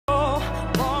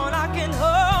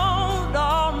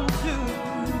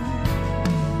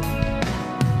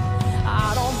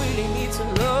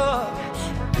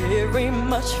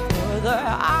much further.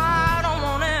 I don't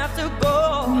wanna have to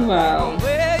go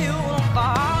where you won't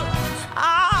fall.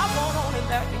 I want only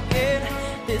back again.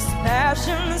 This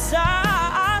passion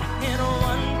inside can't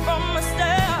run from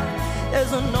myself.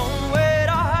 There's no way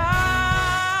to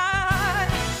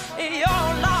hide. Your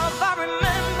love I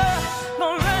remember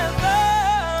forever,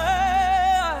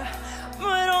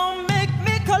 but don't make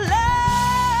me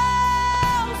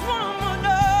collapse one more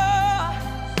door.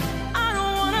 I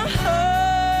don't wanna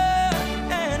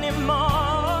hurt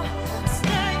anymore.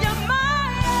 Stay in my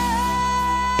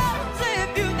arms if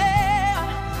you're there.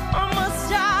 I must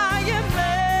die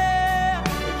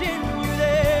imagine you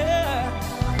there.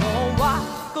 Don't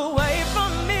walk away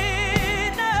from me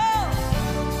now.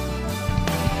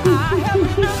 I have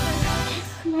nothing.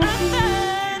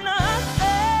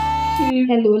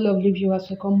 Hello lovely viewers,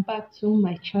 welcome back to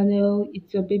my channel.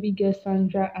 It's your baby girl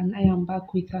Sandra and I am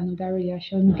back with another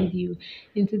reaction video.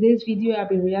 In today's video I'll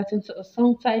be reacting to a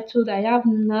song titled I Have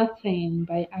Nothing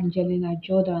by Angelina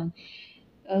Jordan.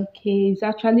 Okay, it's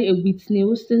actually a Whitney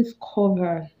Houston's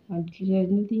cover.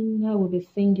 Angelina will be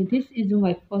singing. This isn't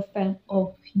my first time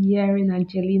of hearing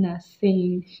Angelina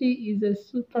sing. She is a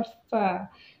superstar.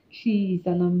 She is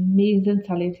an amazing,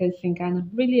 talented singer, and I'm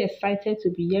really excited to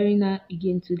be hearing her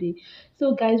again today.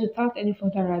 So, guys, without any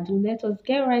further ado, let us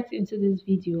get right into this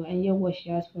video and hear what she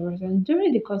has for us. And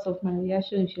during the course of my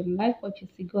reaction, if you like what you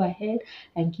see, go ahead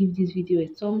and give this video a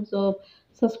thumbs up.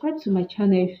 Subscribe to my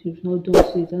channel if you've not done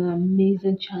so. It's an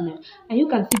amazing channel, and you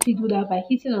can simply do that by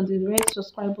hitting on the red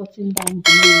subscribe button down below.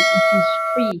 It is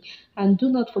free, and do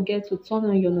not forget to turn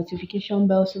on your notification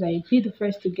bell so that you'll be the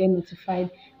first to get notified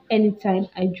anytime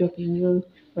I drop a new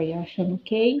reaction.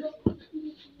 Okay,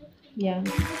 yeah.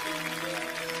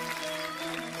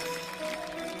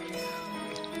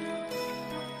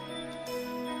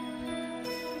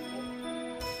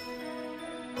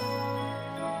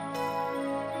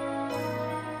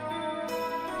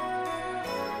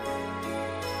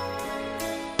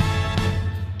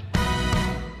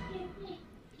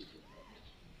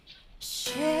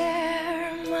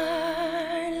 Share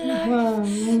my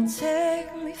life,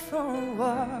 take me for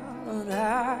what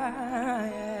I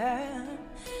am,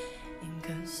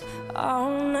 because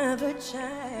I'll never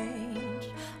change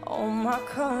all my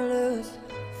colors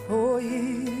for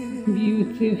you.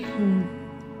 Beautiful.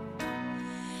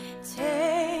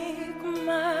 Take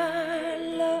my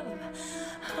love,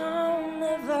 I'll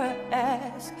never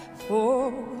ask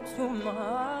for too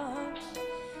much.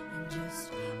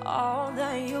 Just all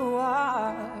that you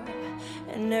are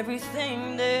and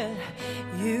everything that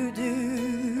you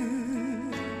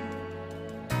do.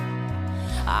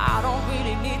 I don't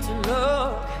really need to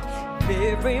look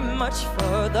very much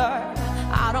further.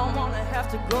 I don't want to have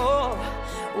to go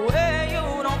where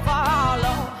you don't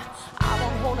follow. I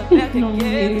won't hold it back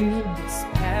again. This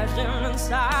passion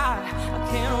inside, I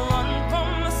can't run from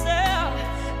myself.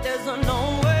 There's no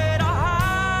way to hide.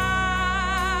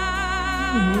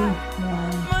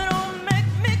 But don't make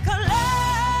me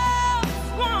collapse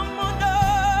one more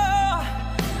door.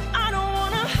 I don't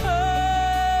wanna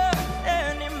hurt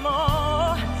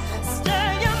anymore. Stay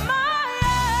in my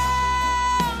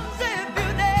arms if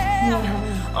you're there.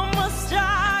 I must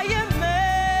die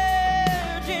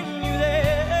imagine you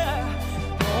there.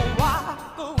 Don't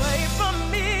walk away from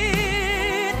me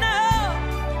now.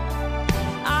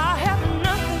 I have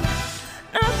nothing,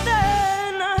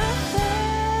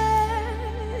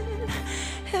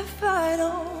 if I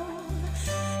don't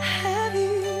have you.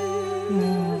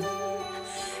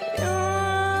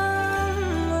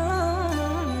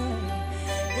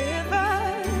 If I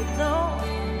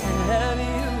don't have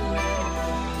you.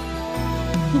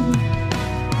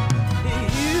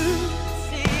 You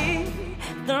see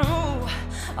through,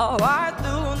 right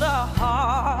through the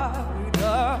heart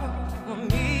of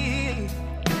me.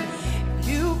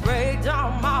 You break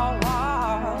down my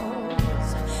walls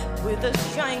with the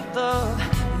strength of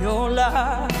your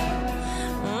love.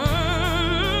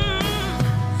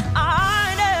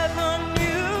 I never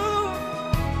knew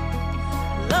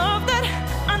love that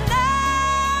I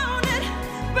known it,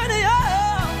 but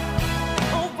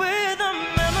with a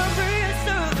memory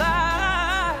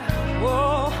survive.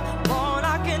 Oh, one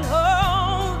I can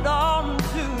hold on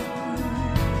to.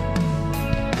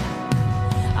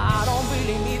 I don't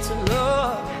really need to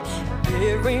look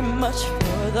very much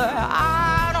further.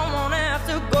 I don't want to have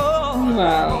to go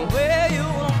where you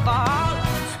won't fall.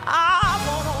 I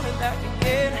want only back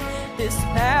again. This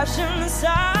passion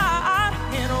inside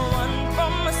can't run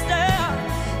from myself.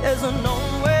 There's no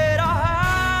way to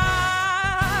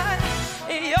hide.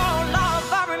 Your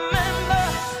love I remember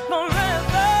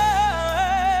forever,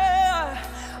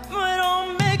 but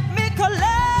don't make me collapse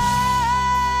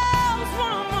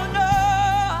one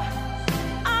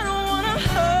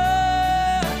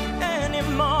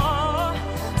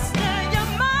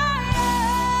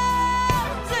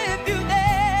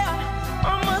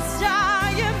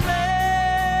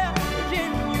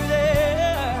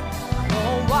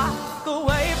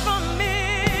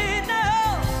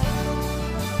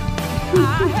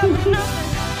I have nothing,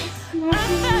 Nothing.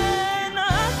 nothing,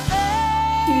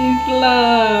 nothing. She's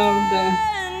loved.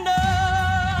 And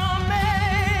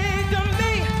make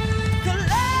me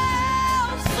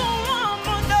collapse one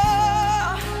more door.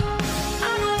 I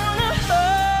don't wanna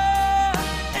hurt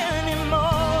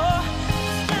anymore.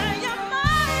 Stay in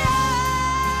my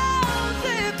arms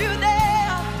if you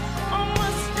dare, or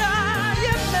must I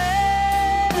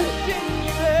imagine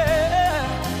you there?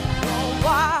 Don't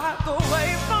walk away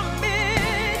from me,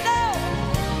 no.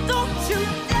 Don't you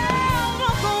dare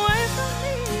walk away from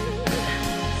me.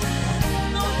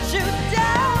 Don't you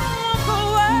dare walk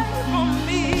away from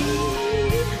me.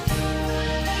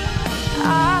 I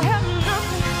have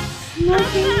nothing,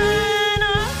 Nothing. nothing,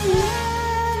 nothing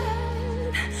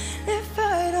if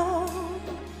I don't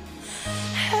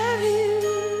have you.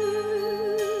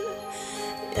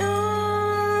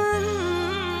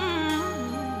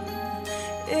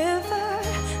 If I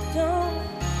don't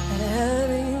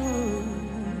have you,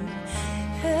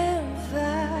 if I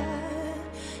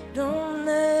don't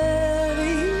have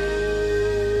you.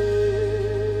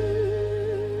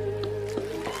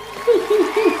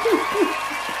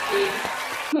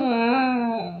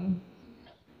 Wow.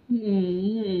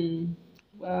 Mm.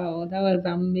 Wow, that was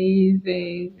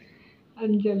amazing.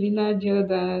 Angelina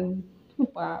Jordan.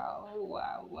 Wow,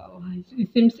 wow, wow.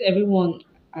 It seems everyone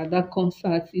at that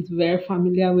concert is very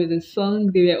familiar with the song.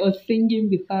 They were all singing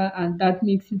with her, and that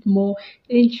makes it more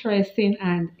interesting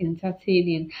and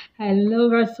entertaining. I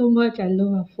love her so much. I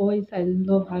love her voice. I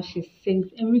love how she sings.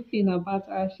 Everything about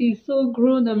her. She's so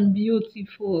grown and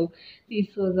beautiful.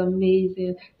 This was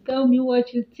amazing. Tell me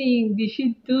what you think. Did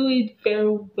she do it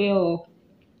very well?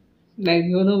 Like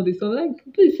one of the song,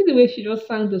 like please see the way she just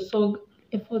sang the song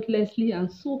effortlessly and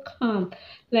so calm,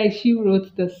 like she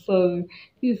wrote the song.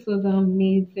 This was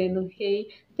amazing. Okay,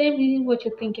 tell me what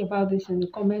you think about this in the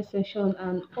comment section,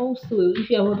 and also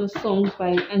if you have other songs by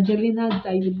Angelina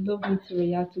that you'd love me to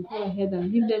react to, go ahead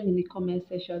and leave them in the comment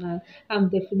section, and I'm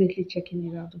definitely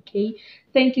checking it out. Okay,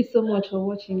 thank you so much for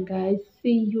watching, guys.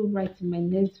 See you right in my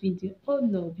next video. Oh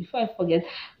no, before I forget,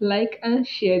 like and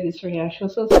share this reaction.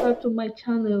 Subscribe to my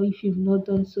channel if you've not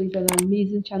done so. It's an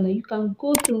amazing channel. You can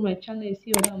go through my channel and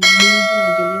see all the amazing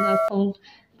Angelina songs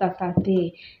that are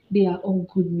there. They are all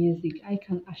good music. I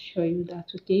can assure you that.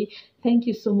 Okay, thank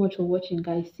you so much for watching,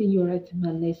 guys. See you right in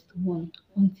my next one.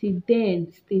 Until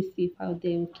then, stay safe out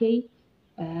there. Okay,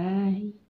 bye.